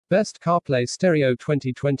Best CarPlay Stereo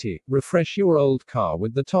 2020. Refresh your old car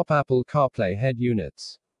with the top Apple CarPlay head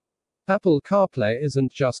units. Apple CarPlay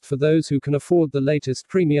isn't just for those who can afford the latest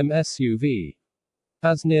premium SUV.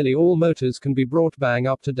 As nearly all motors can be brought bang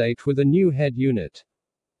up to date with a new head unit.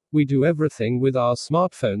 We do everything with our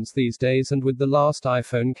smartphones these days, and with the last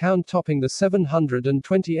iPhone count topping the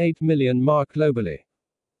 728 million mark globally,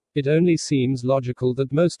 it only seems logical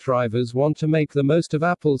that most drivers want to make the most of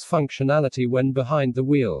Apple's functionality when behind the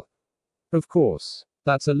wheel. Of course,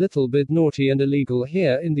 that's a little bit naughty and illegal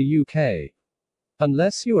here in the UK.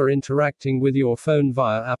 Unless you are interacting with your phone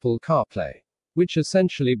via Apple CarPlay, which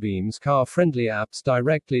essentially beams car-friendly apps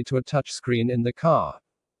directly to a touchscreen in the car.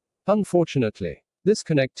 Unfortunately, this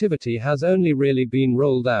connectivity has only really been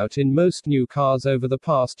rolled out in most new cars over the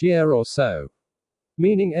past year or so.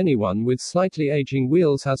 Meaning anyone with slightly aging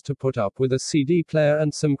wheels has to put up with a CD player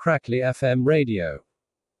and some crackly FM radio.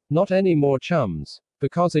 Not any more chums,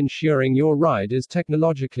 because ensuring your ride is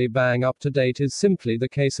technologically bang up to date is simply the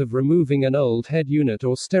case of removing an old head unit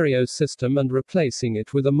or stereo system and replacing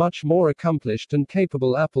it with a much more accomplished and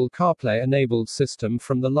capable Apple CarPlay enabled system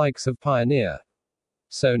from the likes of Pioneer,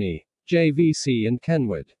 Sony, JVC and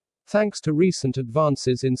Kenwood. Thanks to recent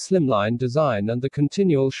advances in slimline design and the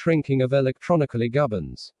continual shrinking of electronically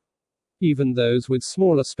gubbins, even those with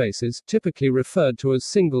smaller spaces, typically referred to as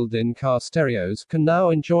single-DIN car stereos, can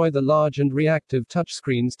now enjoy the large and reactive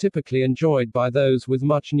touchscreens typically enjoyed by those with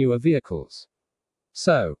much newer vehicles.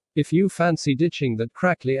 So, if you fancy ditching that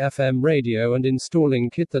crackly FM radio and installing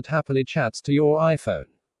kit that happily chats to your iPhone,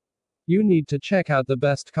 you need to check out the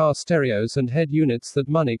best car stereos and head units that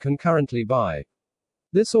money can currently buy.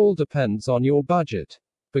 This all depends on your budget,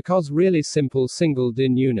 because really simple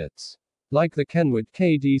single-DIN units, like the Kenwood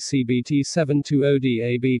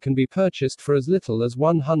KDCBT720DAB, can be purchased for as little as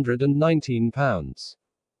 £119.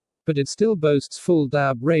 But it still boasts full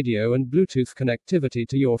DAB radio and Bluetooth connectivity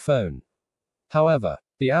to your phone. However,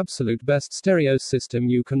 the absolute best stereo system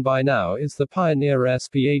you can buy now is the Pioneer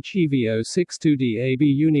SPHEV062DAB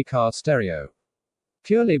Unicar Stereo.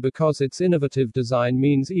 Purely because its innovative design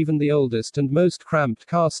means even the oldest and most cramped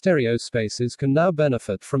car stereo spaces can now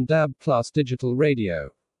benefit from DAB+ digital radio,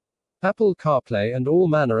 Apple CarPlay and all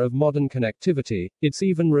manner of modern connectivity. It's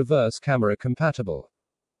even reverse camera compatible.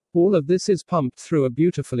 All of this is pumped through a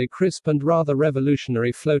beautifully crisp and rather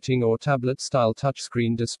revolutionary floating or tablet-style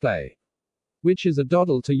touchscreen display, which is a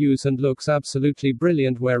doddle to use and looks absolutely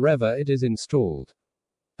brilliant wherever it is installed.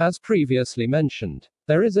 As previously mentioned,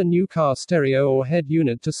 there is a new car stereo or head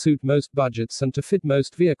unit to suit most budgets and to fit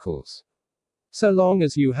most vehicles, so long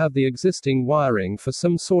as you have the existing wiring for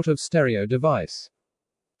some sort of stereo device.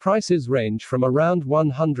 Prices range from around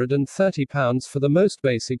 £130 for the most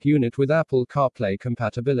basic unit with Apple CarPlay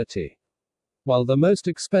compatibility, while the most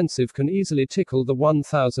expensive can easily tickle the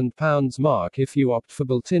 £1,000 mark if you opt for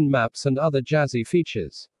built-in maps and other jazzy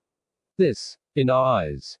features. This, in our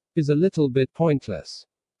eyes, is a little bit pointless,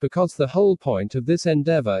 because the whole point of this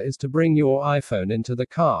endeavor is to bring your iPhone into the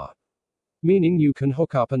car, meaning you can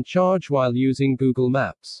hook up and charge while using Google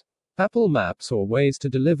Maps, Apple Maps, or ways to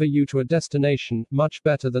deliver you to a destination, much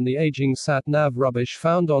better than the aging sat-nav rubbish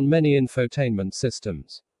found on many infotainment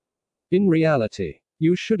systems. In reality,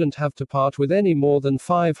 you shouldn't have to part with any more than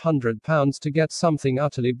 £500 to get something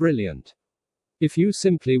utterly brilliant. If you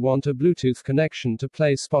simply want a Bluetooth connection to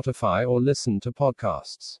play Spotify or listen to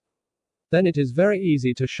podcasts, then it is very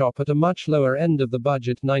easy to shop at a much lower end of the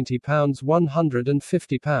budget, £90,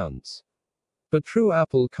 £150. But true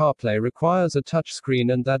Apple CarPlay requires a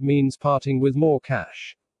touchscreen, and that means parting with more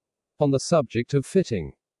cash. On the subject of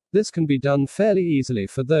fitting, this can be done fairly easily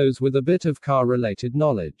for those with a bit of car-related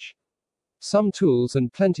knowledge, some tools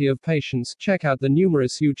and plenty of patience. Check out the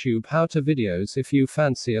numerous YouTube how-to videos if you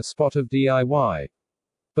fancy a spot of DIY.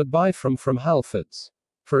 But buy from Halfords,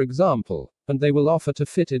 for example, and they will offer to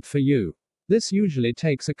fit it for you. This usually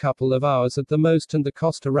takes a couple of hours at the most, and the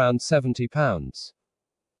cost around £70.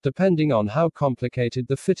 Depending on how complicated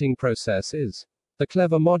the fitting process is. The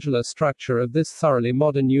clever modular structure of this thoroughly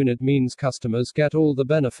modern unit means customers get all the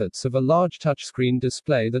benefits of a large touchscreen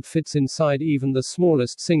display that fits inside even the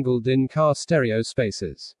smallest single-DIN car stereo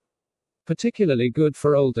spaces. Particularly good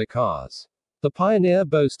for older cars. The Pioneer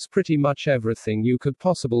boasts pretty much everything you could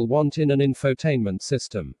possibly want in an infotainment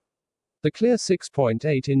system. The clear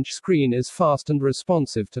 6.8-inch screen is fast and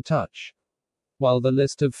responsive to touch, while the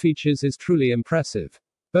list of features is truly impressive,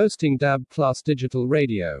 boasting DAB+ digital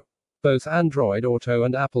radio, both Android Auto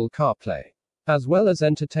and Apple CarPlay, as well as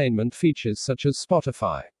entertainment features such as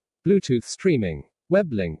Spotify, Bluetooth streaming,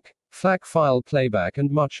 WebLink, FLAC file playback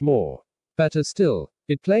and much more. Better still,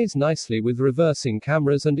 It plays nicely with reversing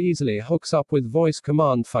cameras and easily hooks up with voice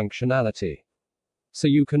command functionality. So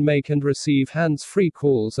you can make and receive hands-free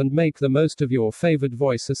calls and make the most of your favorite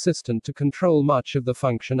voice assistant to control much of the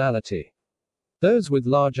functionality. Those with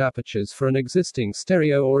large apertures for an existing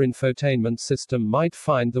stereo or infotainment system might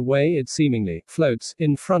find the way it seemingly floats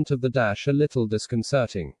in front of the dash a little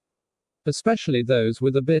disconcerting. Especially those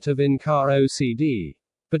with a bit of in-car OCD.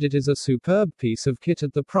 But it is a superb piece of kit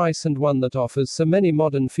at the price and one that offers so many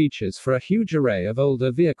modern features for a huge array of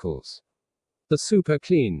older vehicles. The super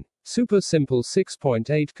clean, super simple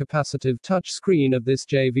 6.8 capacitive touchscreen of this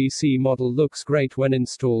JVC model looks great when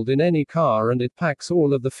installed in any car, and it packs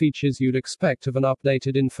all of the features you'd expect of an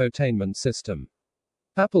updated infotainment system.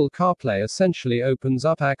 Apple CarPlay essentially opens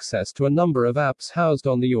up access to a number of apps housed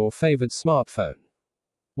on your favorite smartphone.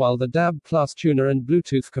 While the DAB+ tuner and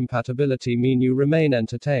Bluetooth compatibility mean you remain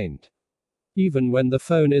entertained. Even when the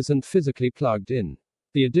phone isn't physically plugged in.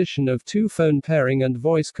 The addition of two-phone pairing and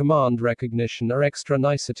voice command recognition are extra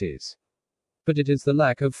niceties. But it is the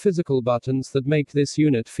lack of physical buttons that make this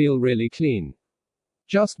unit feel really clean.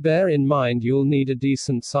 Just bear in mind you'll need a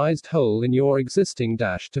decent-sized hole in your existing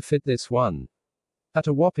dash to fit this one. At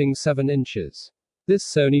a whopping 7 inches. This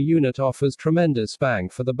Sony unit offers tremendous bang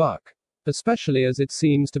for the buck. Especially as it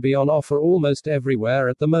seems to be on offer almost everywhere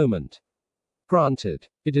at the moment. Granted,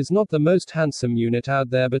 it is not the most handsome unit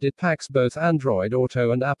out there, but it packs both Android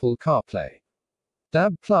Auto and Apple CarPlay.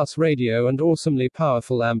 DAB+ radio and awesomely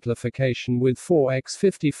powerful amplification with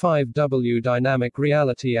 4x55W dynamic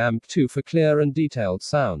reality amp 2 for clear and detailed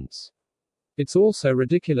sounds. It's also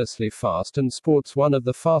ridiculously fast and sports one of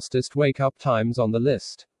the fastest wake-up times on the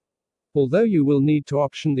list. Although you will need to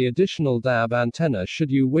option the additional DAB antenna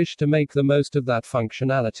should you wish to make the most of that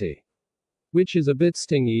functionality. Which is a bit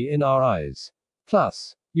stingy in our eyes.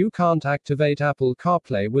 Plus, you can't activate Apple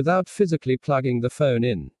CarPlay without physically plugging the phone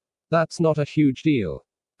in. That's not a huge deal.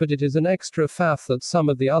 But it is an extra faff that some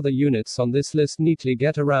of the other units on this list neatly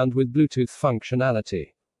get around with Bluetooth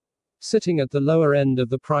functionality. Sitting at the lower end of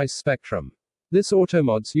the price spectrum, this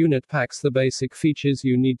Automods unit packs the basic features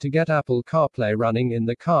you need to get Apple CarPlay running in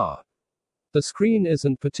the car. The screen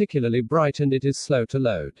isn't particularly bright and it is slow to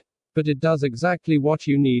load. But it does exactly what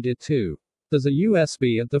you need it to. There's a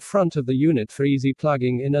USB at the front of the unit for easy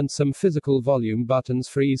plugging in and some physical volume buttons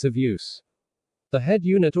for ease of use. The head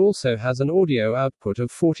unit also has an audio output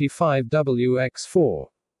of 45W/4,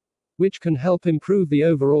 which can help improve the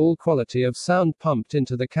overall quality of sound pumped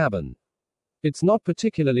into the cabin. It's not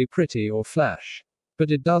particularly pretty or flash,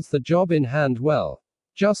 but it does the job in hand well.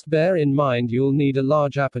 Just bear in mind you'll need a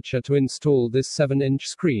large aperture to install this 7-inch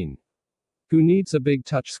screen. Who needs a big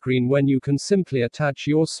touchscreen when you can simply attach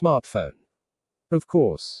your smartphone? Of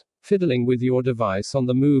course, fiddling with your device on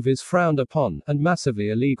the move is frowned upon, and massively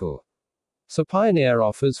illegal. So Pioneer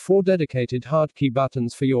offers 4 dedicated hardkey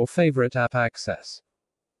buttons for your favorite app access.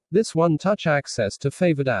 This one-touch access to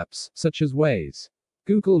favored apps, such as Waze,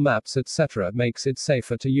 Google Maps etc. makes it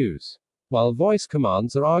safer to use. While voice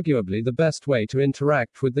commands are arguably the best way to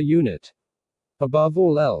interact with the unit. Above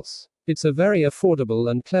all else, it's a very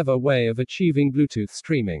affordable and clever way of achieving Bluetooth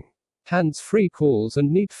streaming, hands-free calls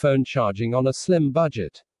and neat phone charging on a slim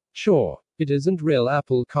budget. Sure, it isn't real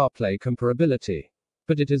Apple CarPlay comparability,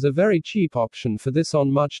 but it is a very cheap option for this on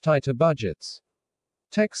much tighter budgets.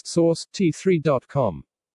 Text source, t3.com.